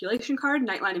matriculation card,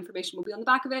 Nightline information will be on the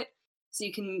back of it, so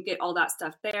you can get all that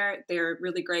stuff there. They're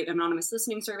really great anonymous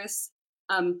listening service.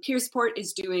 Peer Support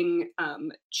is doing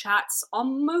chats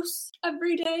almost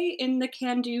every day in the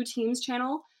Can Do Teams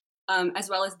channel, as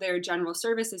well as their general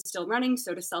service is still running.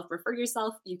 So to self-refer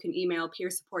yourself, you can email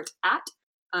peersupport at,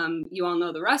 you all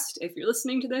know the rest if you're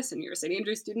listening to this and you're a St.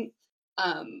 Andrews student.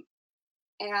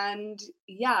 And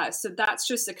yeah, so that's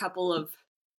just a couple of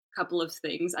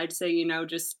things. I'd say,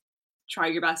 just try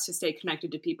your best to stay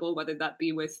connected to people, whether that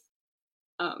be with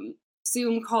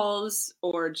Zoom calls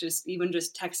or just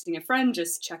texting a friend,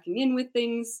 just checking in with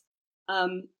things.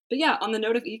 But yeah, on the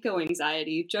note of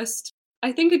eco-anxiety,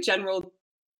 I think a general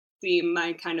theme,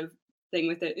 my kind of thing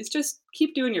with it is just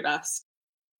keep doing your best.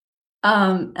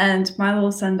 And my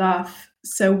little send-off,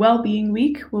 so Wellbeing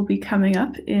Week will be coming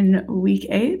up in week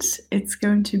 8. It's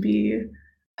going to be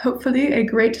hopefully a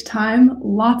great time,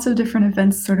 lots of different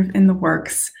events sort of in the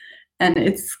works. And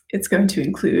it's going to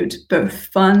include both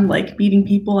fun, like meeting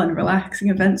people and relaxing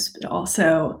events, but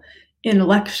also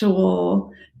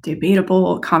intellectual,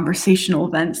 debatable, conversational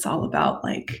events all about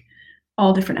like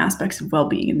all different aspects of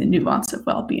well-being and the nuance of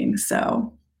well-being.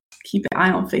 So keep an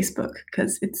eye on Facebook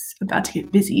because it's about to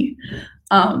get busy.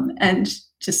 And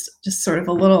just sort of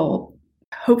a little,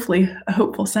 hopefully a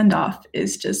hopeful send-off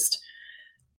is just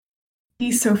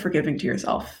be so forgiving to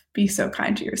yourself. Be so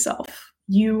kind to yourself.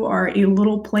 You are a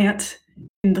little plant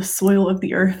in the soil of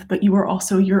the earth, but you are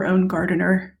also your own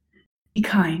gardener. Be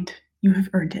kind. You have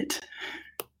earned it.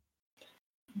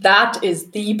 That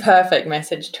is the perfect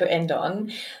message to end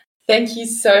on. Thank you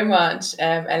so much,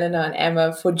 Eleanor and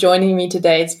Emma, for joining me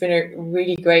today. It's been a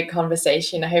really great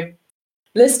conversation. I hope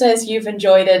listeners, you've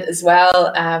enjoyed it as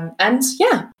well. And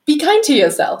yeah, be kind to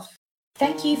yourself.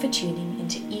 Thank you for tuning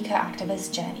into Eco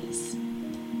Activist Journeys.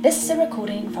 This is a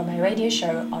recording from my radio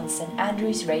show on St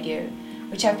Andrews Radio,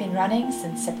 which I've been running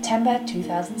since September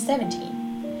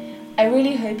 2017. I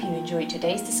really hope you enjoyed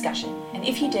today's discussion, and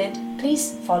if you did,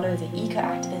 please follow the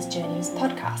Eco-Activist Journeys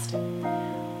podcast.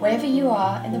 Wherever you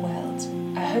are in the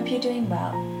world, I hope you're doing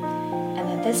well, and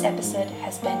that this episode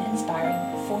has been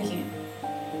inspiring for you.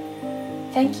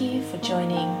 Thank you for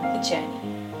joining the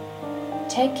journey.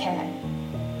 Take care.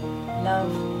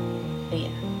 Love,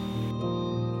 Leah.